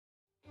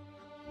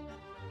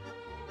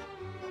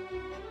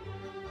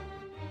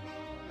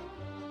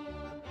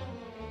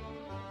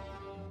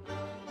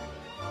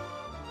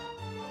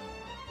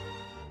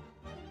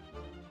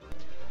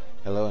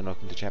Hello and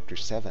welcome to Chapter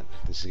 7.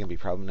 This is going to be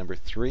problem number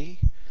 3.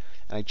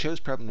 And I chose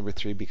problem number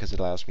 3 because it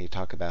allows me to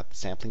talk about the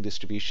sampling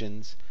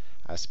distributions,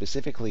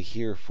 specifically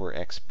here for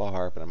x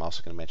bar, but I'm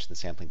also going to mention the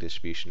sampling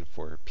distribution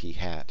for p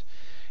hat.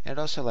 And it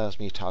also allows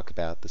me to talk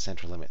about the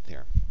central limit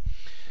theorem.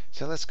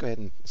 So let's go ahead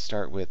and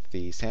start with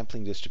the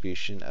sampling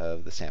distribution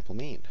of the sample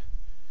mean.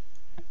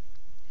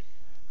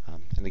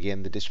 And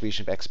again, the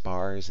distribution of x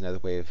bar is another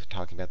way of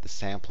talking about the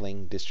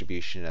sampling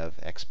distribution of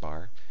x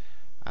bar.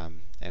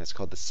 And it's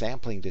called the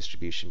sampling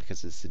distribution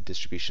because it's the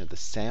distribution of the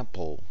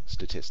sample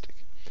statistic.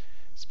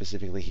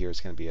 Specifically here, it's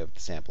going to be of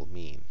the sample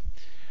mean.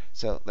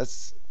 So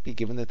let's be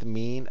given that the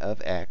mean of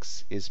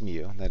x is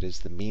mu, that is,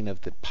 the mean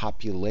of the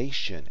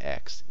population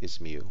x is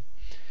mu,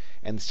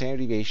 and the standard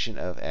deviation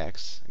of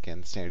x,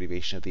 again, the standard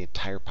deviation of the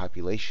entire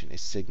population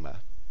is sigma.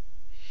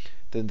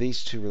 Then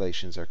these two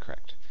relations are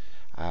correct.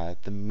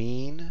 The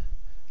mean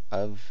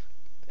of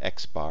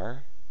x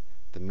bar,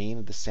 the mean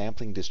of the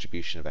sampling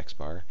distribution of x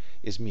bar,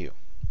 is mu.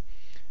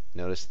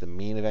 Notice the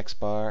mean of x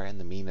bar and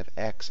the mean of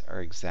x are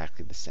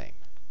exactly the same.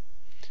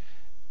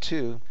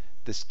 2,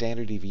 the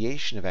standard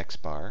deviation of x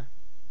bar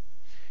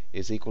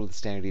is equal to the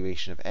standard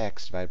deviation of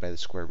x divided by the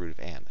square root of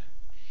n.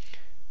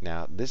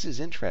 Now, this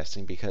is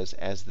interesting because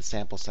as the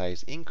sample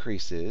size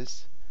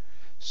increases,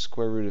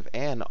 square root of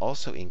n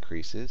also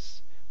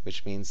increases,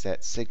 which means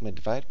that sigma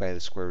divided by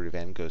the square root of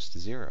n goes to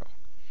 0.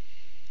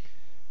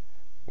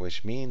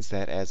 Which means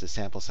that as the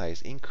sample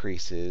size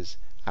increases,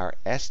 our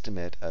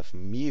estimate of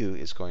mu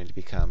is going to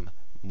become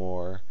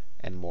more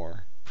and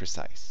more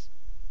precise.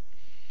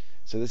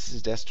 So this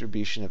is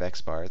distribution of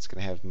x bar. It's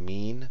going to have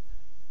mean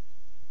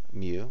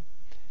mu,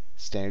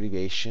 standard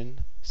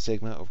deviation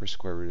sigma over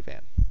square root of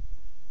n.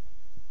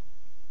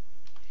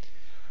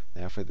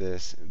 Now for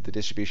this, the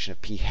distribution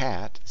of p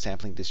hat,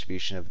 sampling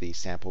distribution of the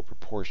sample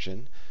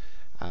proportion,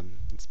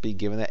 let's be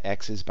given that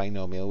x is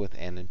binomial with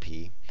n and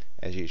p,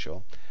 as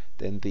usual.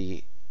 Then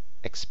the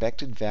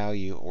expected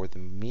value, or the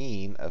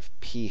mean of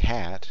p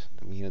hat,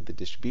 the mean of the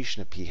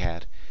distribution of p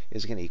hat,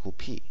 is going to equal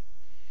p.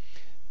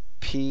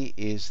 P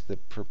is the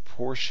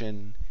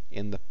proportion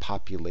in the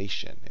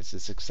population. It's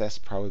the success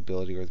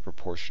probability or the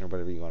proportion or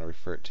whatever you want to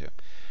refer it to.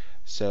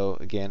 So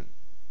again,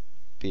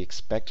 the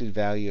expected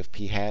value of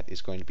p hat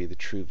is going to be the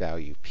true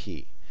value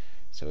p.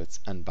 So it's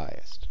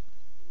unbiased.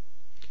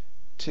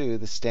 2,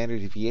 the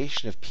standard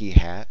deviation of p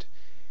hat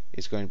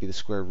is going to be the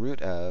square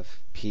root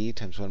of p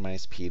times 1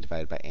 minus p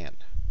divided by n.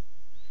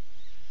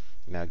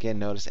 Now again,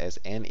 notice as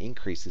n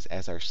increases,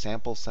 as our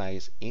sample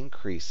size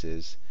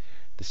increases,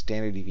 the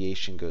standard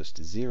deviation goes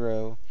to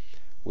 0,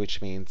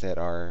 which means that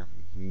our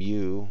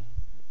mu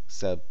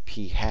sub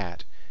p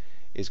hat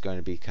is going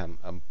to become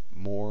a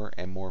more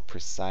and more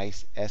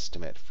precise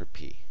estimate for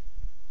p.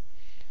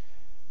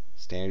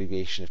 Standard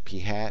deviation of p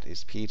hat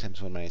is p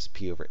times 1 minus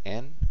p over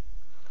n.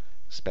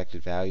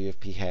 Expected value of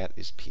p hat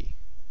is p.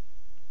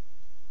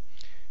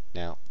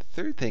 Now, the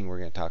third thing we're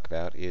going to talk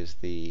about is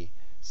the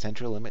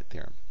central limit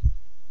theorem.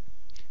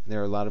 There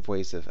are a lot of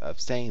ways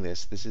of saying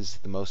this. This is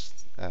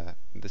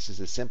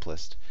the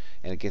simplest,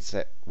 and it gets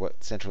at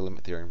what central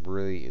limit theorem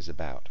really is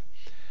about.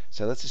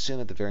 So let's assume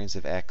that the variance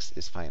of x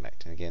is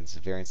finite. And again, it's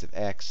the variance of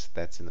x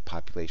that's in the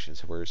population.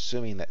 So we're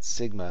assuming that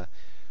sigma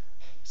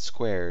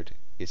squared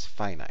is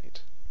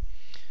finite.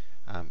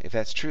 If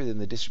that's true, then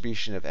the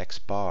distribution of x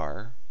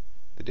bar,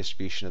 the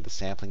distribution of the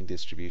sampling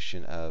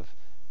distribution of,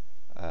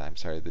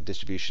 the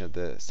distribution of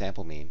the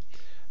sample mean,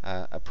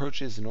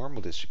 approaches the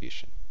normal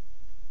distribution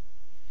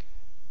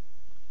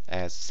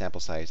as sample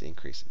size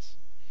increases.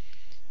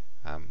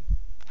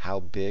 How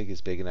big is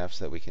big enough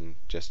so that we can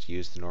just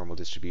use the normal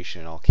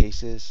distribution in all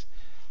cases?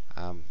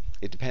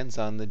 It depends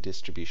on the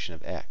distribution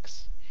of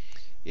x.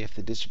 If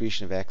the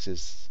distribution of x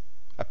is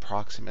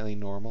approximately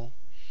normal,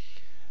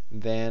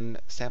 then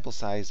sample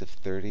size of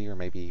 30 or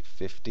maybe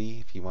 50,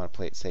 if you want to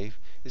play it safe,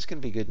 is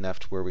going to be good enough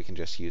to where we can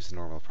just use the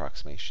normal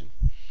approximation.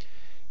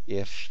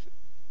 If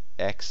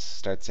x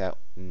starts out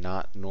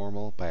not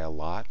normal by a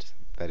lot,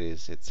 that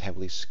is, it's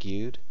heavily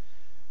skewed,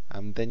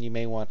 then you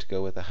may want to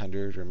go with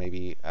 100 or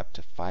maybe up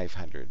to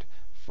 500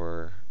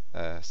 for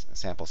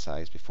sample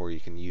size before you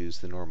can use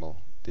the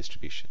normal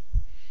distribution.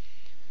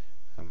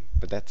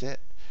 But that's it.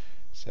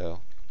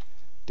 So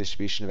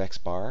distribution of x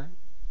bar,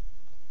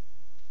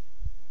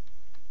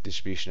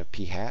 distribution of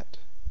p hat,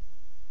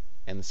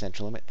 and the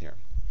central limit theorem.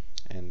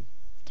 And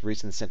the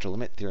reason the central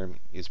limit theorem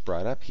is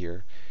brought up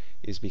here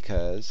is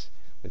because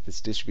with this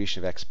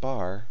distribution of x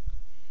bar,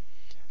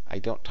 I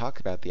don't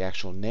talk about the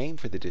actual name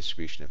for the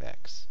distribution of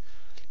x.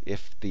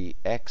 If the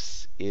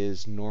x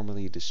is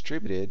normally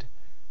distributed,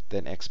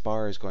 then x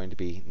bar is going to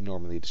be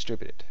normally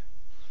distributed.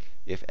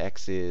 If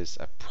x is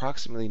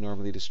approximately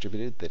normally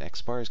distributed, then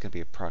x bar is going to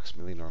be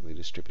approximately normally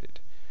distributed.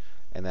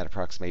 And that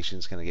approximation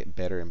is going to get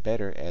better and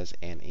better as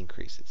n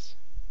increases.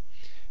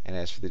 And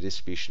as for the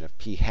distribution of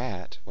p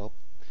hat, well,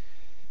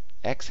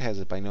 x has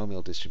a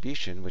binomial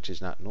distribution, which is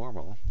not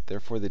normal.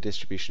 Therefore, the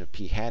distribution of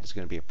p hat is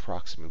going to be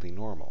approximately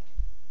normal.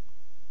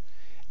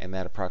 And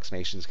that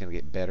approximation is going to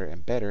get better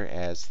and better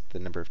as the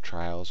number of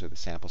trials or the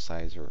sample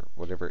size or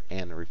whatever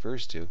n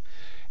refers to,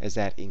 as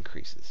that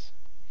increases.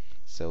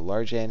 So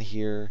large N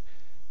here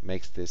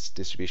makes this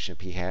distribution of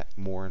p hat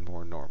more and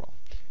more normal.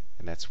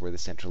 And that's where the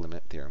central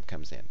limit theorem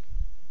comes in.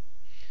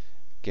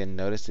 Again,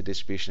 notice the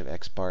distribution of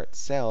x bar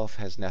itself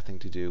has nothing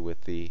to do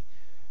with the,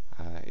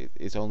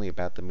 it's only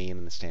about the mean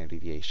and the standard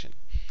deviation.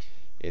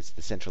 It's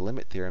the central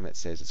limit theorem that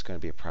says it's going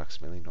to be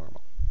approximately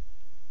normal.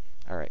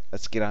 All right,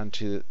 let's get on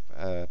to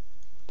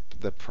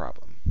the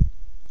problem.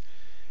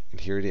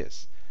 And here it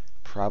is.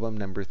 Problem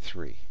number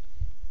 3.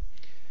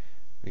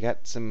 We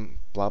got some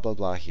blah, blah,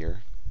 blah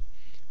here.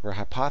 We're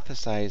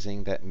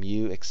hypothesizing that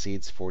mu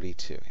exceeds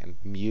 42. And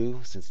mu,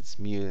 since it's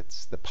mu,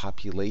 it's the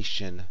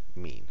population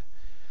mean.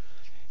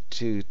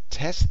 To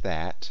test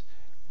that,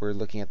 we're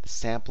looking at the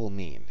sample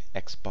mean,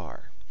 x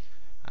bar.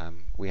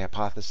 We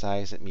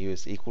hypothesize that mu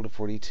is equal to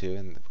 42,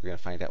 and we're going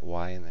to find out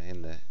why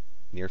in the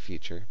near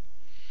future.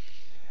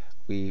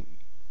 We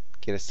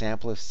get a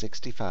sample of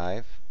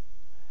 65,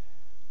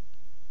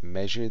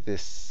 measure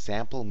this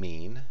sample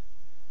mean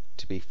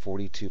to be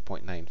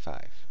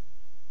 42.95.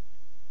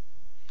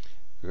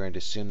 We're going to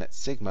assume that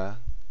sigma,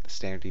 the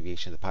standard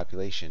deviation of the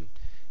population,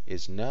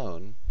 is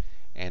known,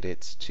 and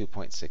it's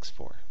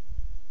 2.64.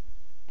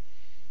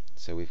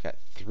 So we've got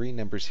 3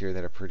 numbers here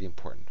that are pretty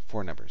important,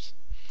 4 numbers.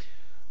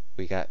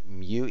 We got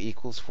mu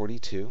equals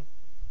 42.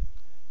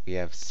 We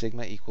have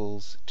sigma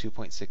equals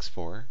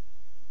 2.64.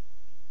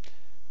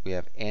 We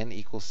have n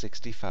equals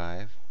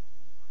 65.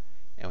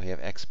 And we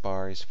have x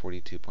bar is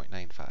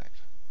 42.95.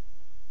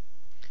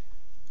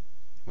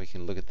 We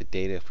can look at the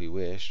data if we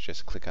wish.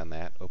 Just click on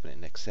that, open it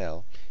in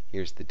Excel.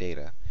 Here's the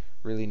data.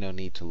 Really no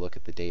need to look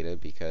at the data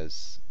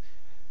because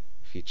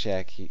if you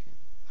check, you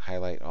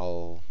highlight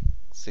all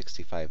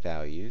 65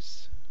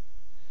 values.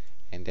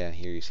 And down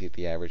here you see that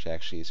the average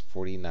actually is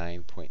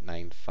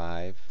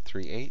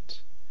 49.9538,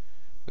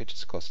 which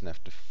is close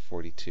enough to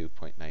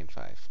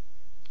 42.95.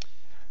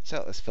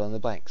 So let's fill in the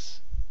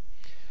blanks.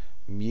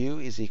 Mu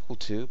is equal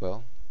to,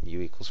 well, mu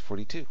equals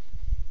 42.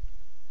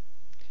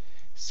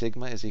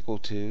 Sigma is equal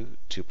to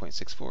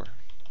 2.64.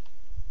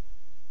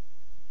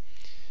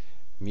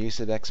 Mu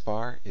sub x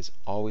bar is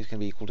always going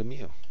to be equal to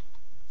mu,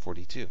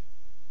 42.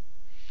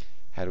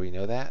 How do we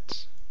know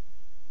that?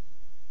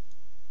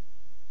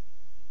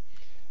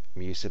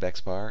 Mu sub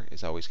x bar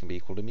is always going to be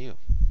equal to mu.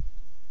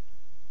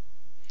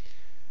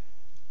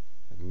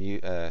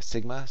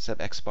 Sigma sub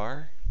x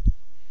bar,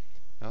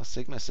 well,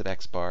 sigma sub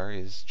x bar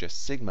is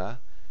just sigma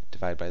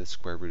divided by the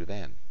square root of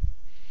n.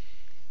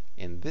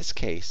 In this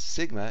case,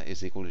 sigma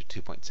is equal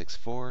to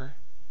 2.64,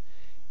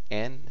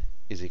 n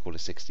is equal to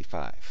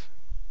 65.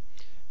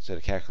 So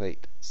to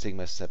calculate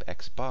sigma sub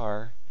x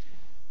bar,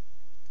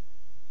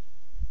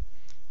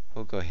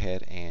 we'll go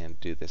ahead and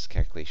do this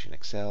calculation in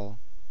Excel.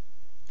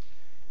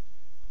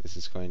 This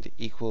is going to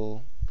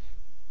equal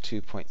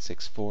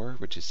 2.64,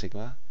 which is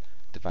sigma,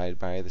 divided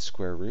by the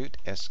square root,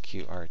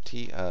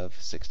 sqrt, of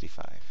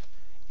 65.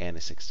 N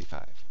is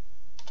 65.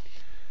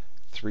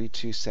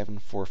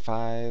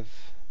 32745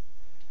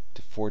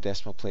 to 4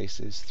 decimal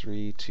places,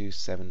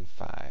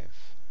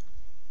 3275.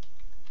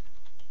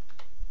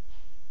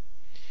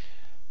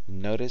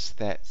 Notice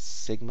that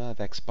sigma of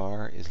x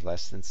bar is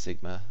less than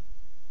sigma.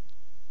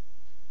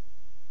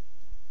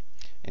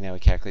 And now we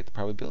calculate the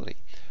probability.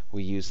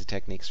 We use the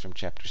techniques from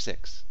Chapter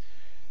 6.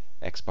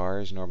 X bar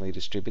is normally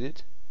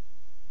distributed.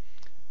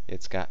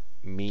 It's got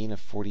mean of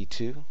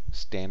 42,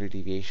 standard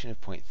deviation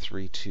of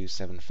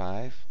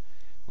 0.3275.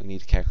 We need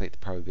to calculate the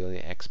probability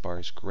that x bar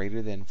is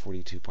greater than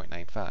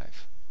 42.95.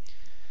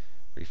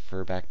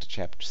 Refer back to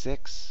Chapter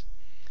 6.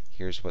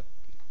 Here's what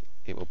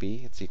it will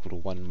be. It's equal to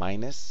 1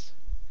 minus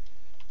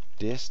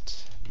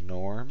dist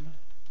norm.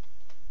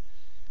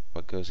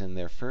 What goes in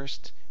there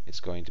first is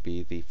going to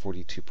be the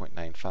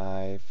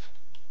 42.95.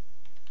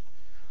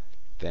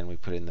 Then we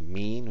put in the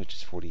mean, which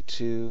is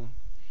 42.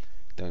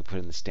 Then we put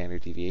in the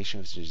standard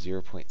deviation, which is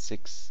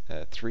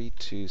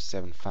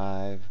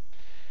 0.3275.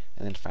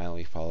 And then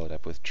finally we follow it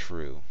up with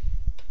true.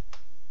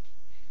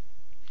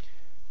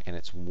 And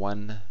it's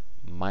 1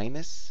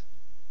 minus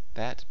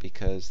that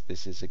because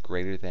this is a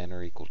greater than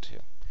or equal to.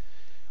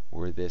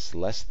 Were this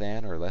less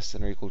than or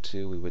equal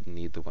to, we wouldn't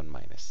need the 1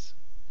 minus.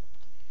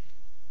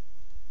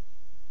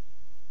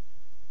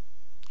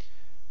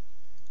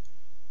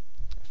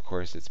 Of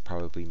course, it's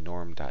probably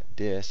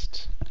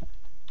norm.dist.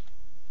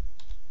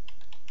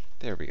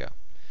 There we go.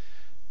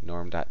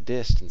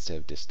 Norm.dist instead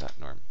of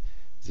dist.norm.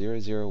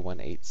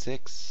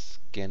 00186.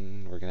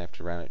 Again, we're going to have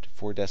to round it to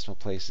 4 decimal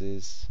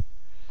places.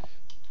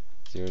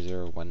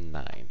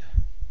 0019.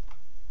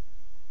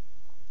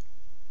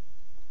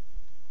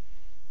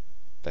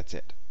 That's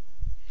it.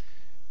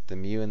 The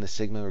mu and the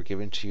sigma were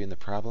given to you in the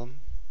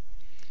problem.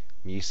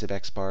 Mu sub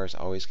x bar is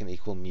always going to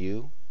equal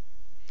mu.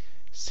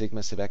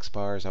 Sigma sub x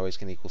bar is always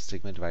going to equal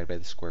sigma divided by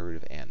the square root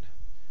of n.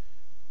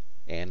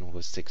 N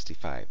was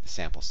 65, the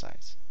sample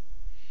size.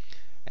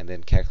 And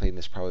then calculating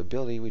this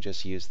probability, we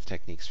just use the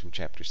techniques from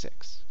Chapter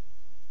 6.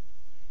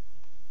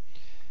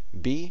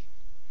 B,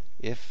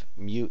 if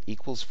mu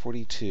equals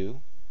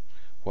 42,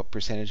 what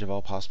percentage of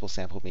all possible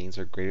sample means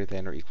are greater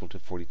than or equal to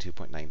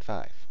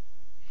 42.95?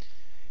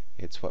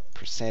 It's what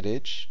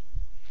percentage,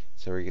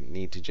 So we're going to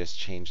need to just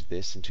change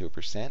this into a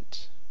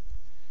percent,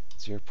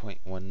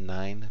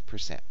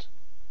 0.19%.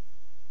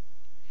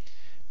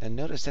 Now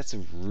notice that's a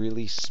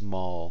really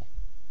small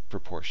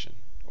proportion,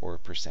 or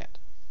percent.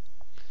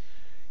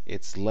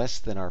 It's less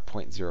than our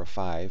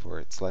 0.05, or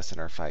it's less than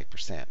our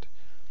 5%.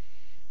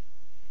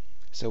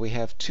 So we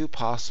have two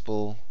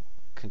possible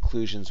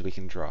conclusions we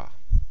can draw.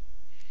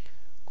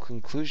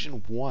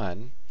 Conclusion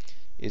 1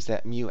 is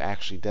that mu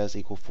actually does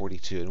equal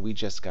 42, and we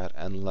just got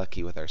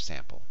unlucky with our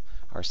sample.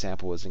 Our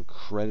sample was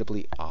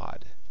incredibly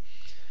odd.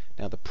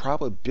 Now the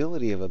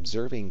probability of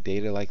observing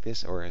data like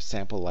this, or a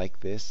sample like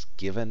this,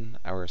 given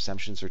our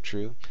assumptions are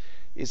true,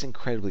 is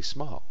incredibly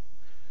small.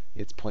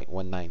 It's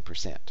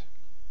 0.19%.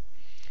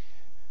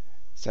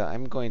 So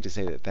I'm going to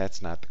say that that's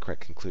not the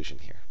correct conclusion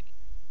here.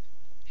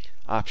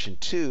 Option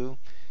 2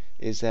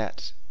 is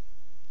that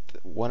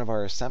one of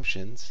our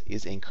assumptions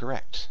is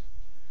incorrect.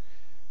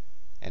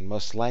 And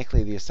most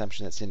likely the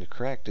assumption that's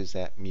incorrect is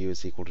that mu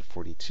is equal to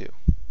 42.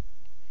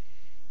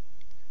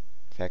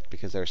 In fact,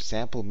 because our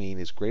sample mean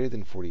is greater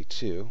than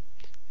 42,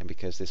 and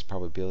because this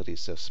probability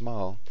is so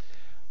small,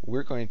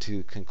 we're going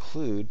to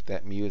conclude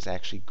that mu is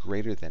actually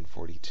greater than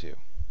 42.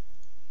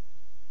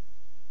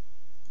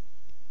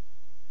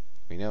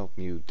 We know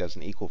mu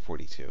doesn't equal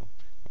 42,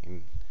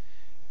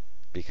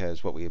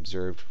 because what we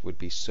observed would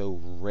be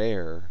so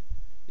rare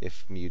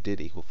if mu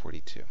did equal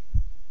 42.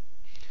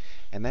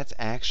 And that's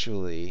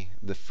actually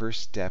the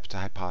first step to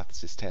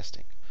hypothesis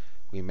testing.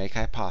 We make a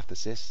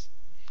hypothesis,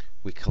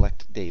 we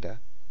collect data,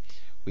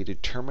 we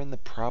determine the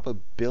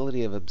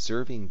probability of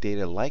observing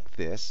data like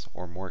this,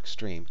 or more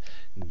extreme,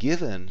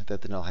 given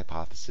that the null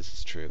hypothesis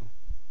is true.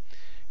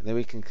 And then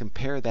we can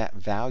compare that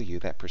value,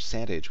 that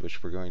percentage,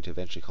 which we're going to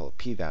eventually call a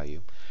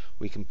p-value,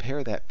 we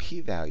compare that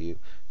p-value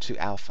to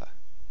alpha,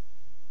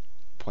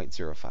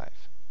 0.05.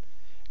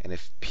 And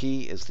if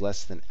p is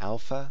less than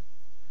alpha,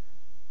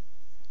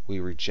 we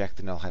reject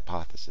the null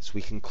hypothesis.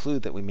 We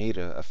conclude that we made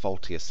a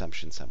faulty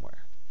assumption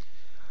somewhere.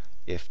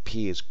 If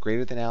p is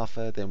greater than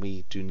alpha, then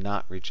we do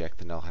not reject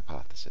the null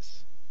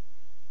hypothesis.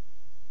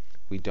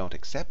 We don't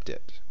accept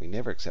it. We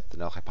never accept the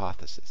null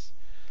hypothesis.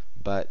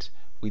 But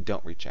we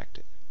don't reject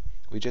it.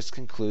 We just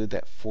conclude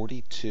that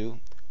 42,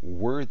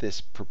 were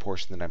this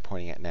proportion that I'm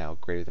pointing at now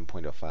greater than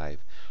 0.05,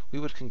 we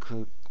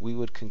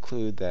would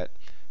conclude that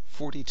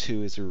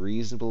 42 is a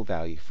reasonable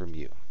value for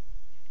mu.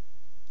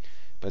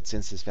 But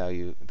since this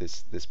value,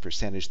 this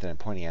percentage that I'm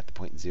pointing at, the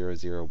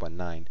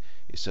 0.0019,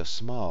 is so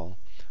small,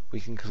 we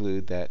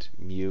conclude that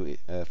mu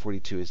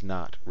 42 is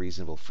not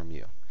reasonable for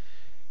mu.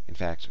 In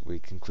fact, we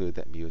conclude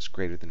that mu is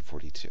greater than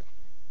 42.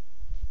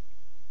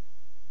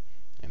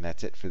 And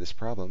that's it for this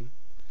problem.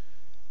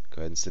 Go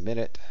ahead and submit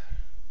it.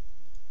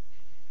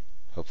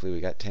 Hopefully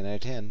we got 10 out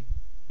of 10.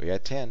 We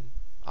got 10.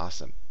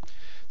 Awesome.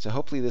 So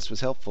hopefully this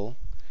was helpful.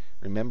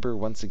 Remember,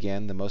 once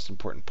again, the most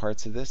important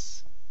parts of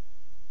this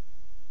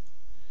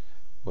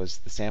was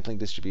the sampling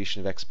distribution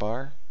of x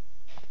bar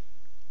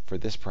for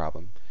this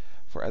problem.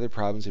 For other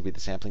problems, it would be the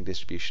sampling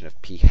distribution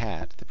of p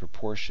hat, the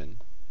proportion,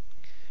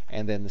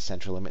 and then the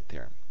central limit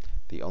theorem.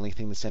 The only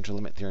thing the central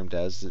limit theorem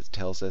does is it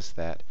tells us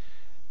that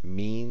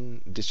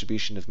mean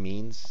distribution of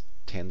means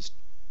tends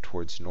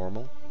towards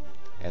normal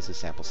as the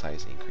sample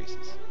size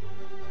increases.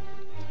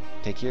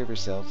 Take care of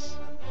yourselves.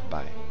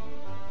 Bye.